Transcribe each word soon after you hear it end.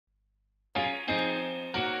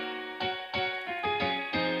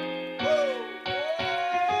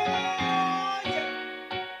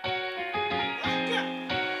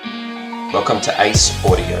Welcome to ACE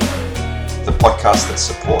Audio, the podcast that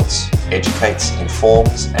supports, educates,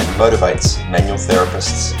 informs, and motivates manual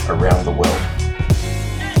therapists around the world.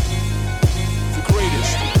 The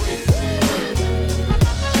greatest.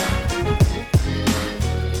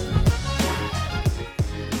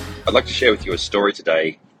 I'd like to share with you a story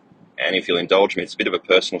today, and if you'll indulge me, it's a bit of a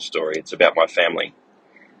personal story. It's about my family.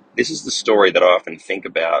 This is the story that I often think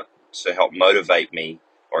about to help motivate me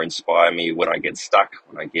or inspire me when I get stuck,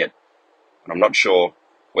 when I'm not sure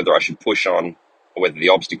whether I should push on or whether the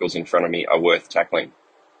obstacles in front of me are worth tackling.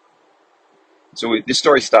 So this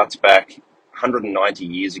story starts back 190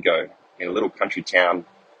 years ago in a little country town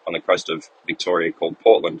on the coast of Victoria called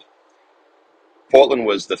Portland. Portland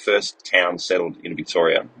was the first town settled in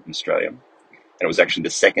Victoria, in Australia, and it was actually the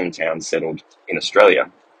second town settled in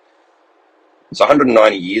Australia. So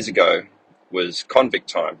 190 years ago was convict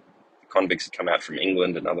time. The convicts had come out from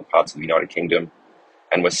England and other parts of the United Kingdom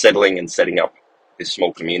and were settling and setting up this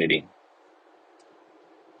small community.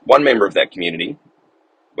 One member of that community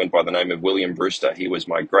went by the name of William Brewster. He was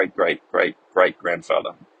my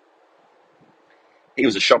great-great-great-great-grandfather. He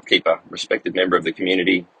was a shopkeeper, respected member of the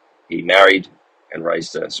community. He married and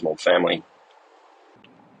raised a small family.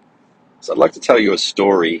 So I'd like to tell you a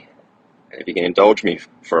story, and if you can indulge me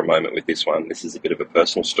for a moment with this one, this is a bit of a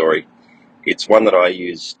personal story. It's one that I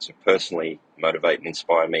use to personally motivate and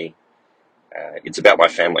inspire me. It's about my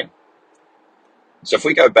family. So if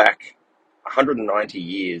we go back 190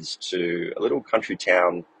 years to a little country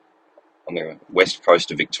town on the west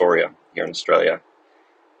coast of Victoria here in Australia,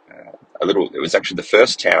 it was actually the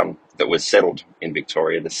first town that was settled in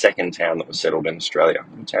Victoria, the second town that was settled in Australia,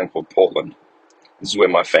 a town called Portland. This is where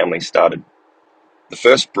my family started. The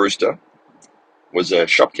first Brewster was a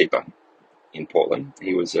shopkeeper in Portland.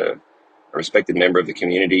 He was a respected member of the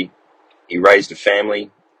community. He raised a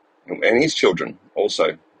family, and his children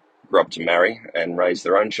also grew up to marry and raise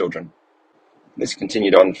their own children. This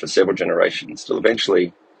continued on for several generations till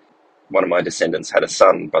eventually one of my descendants had a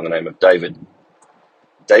son by the name of David.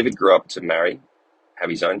 David grew up to marry,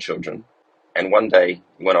 have his own children, and one day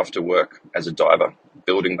he went off to work as a diver,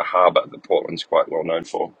 building the harbour that Portland's quite well known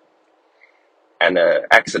for. And an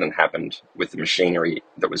accident happened with the machinery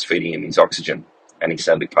that was feeding him his oxygen, and he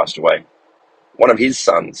sadly passed away. One of his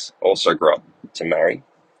sons also grew up to marry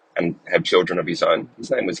and have children of his own.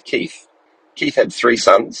 His name was Keith. Keith had 3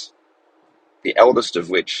 sons, the eldest of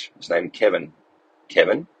which was named Kevin.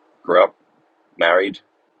 Kevin grew up, married,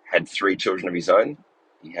 had 3 children of his own.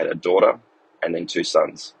 He had a daughter and then 2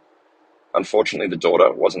 sons. Unfortunately, the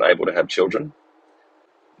daughter wasn't able to have children.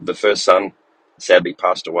 The first son sadly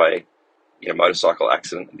passed away in a motorcycle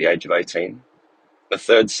accident at the age of 18. The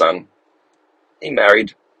third son, he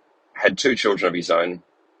married, had 2 children of his own,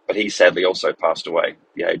 but he sadly also passed away at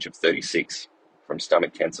the age of 36 from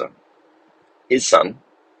stomach cancer. His son,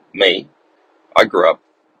 me, I grew up,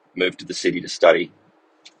 moved to the city to study,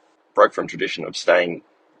 broke from tradition of staying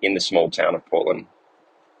in the small town of Portland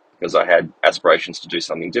because I had aspirations to do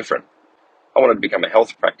something different. I wanted to become a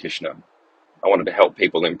health practitioner. I wanted to help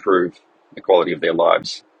people improve the quality of their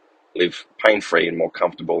lives, live pain-free and more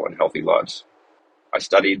comfortable and healthy lives. I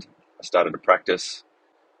studied, I started a practice,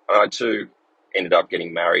 and I too ended up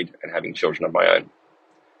getting married and having children of my own.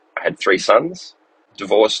 I had 3 sons,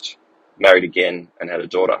 divorced, married again, and had a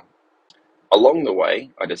daughter. Along the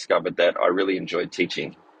way, I discovered that I really enjoyed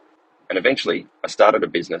teaching, and eventually I started a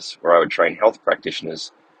business where I would train health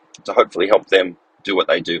practitioners to hopefully help them do what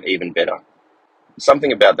they do even better.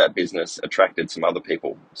 Something about that business attracted some other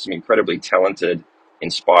people, some incredibly talented,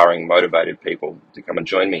 inspiring, motivated people to come and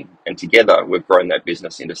join me. And together we've grown that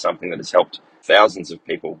business into something that has helped thousands of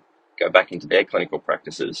people go back into their clinical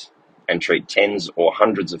practices and treat tens or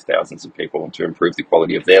hundreds of thousands of people to improve the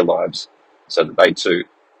quality of their lives so that they too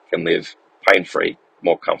can live pain-free,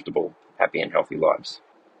 more comfortable, happy and healthy lives.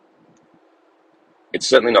 It's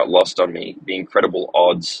certainly not lost on me the incredible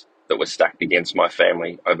odds that were stacked against my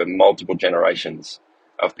family over multiple generations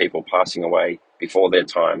of people passing away before their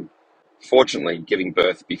time, fortunately giving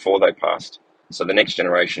birth before they passed, so the next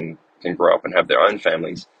generation can grow up and have their own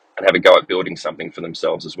families and have a go at building something for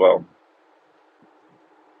themselves as well.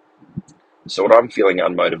 So when I'm feeling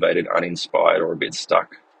unmotivated, uninspired, or a bit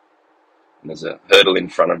stuck, and there's a hurdle in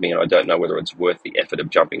front of me and I don't know whether it's worth the effort of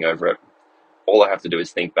jumping over it, all I have to do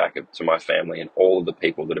is think back to my family and all of the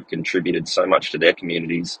people that have contributed so much to their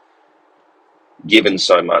communities, given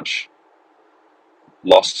so much,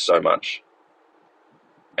 lost so much.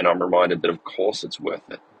 And I'm reminded that of course it's worth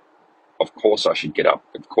it. Of course I should get up.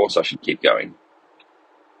 Of course I should keep going.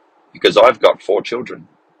 Because I've got 4 children.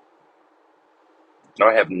 And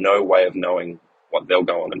I have no way of knowing what they'll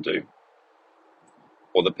go on and do.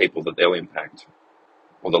 or the people that they'll impact,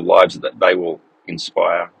 or the lives that they will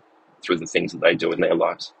inspire through the things that they do in their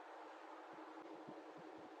lives.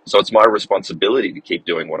 So it's my responsibility to keep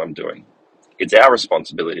doing what I'm doing. It's our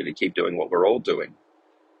responsibility to keep doing what we're all doing,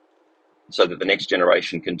 so that the next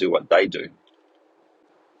generation can do what they do,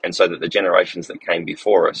 and so that the generations that came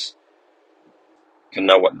before us can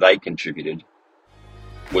know what they contributed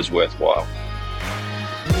was worthwhile.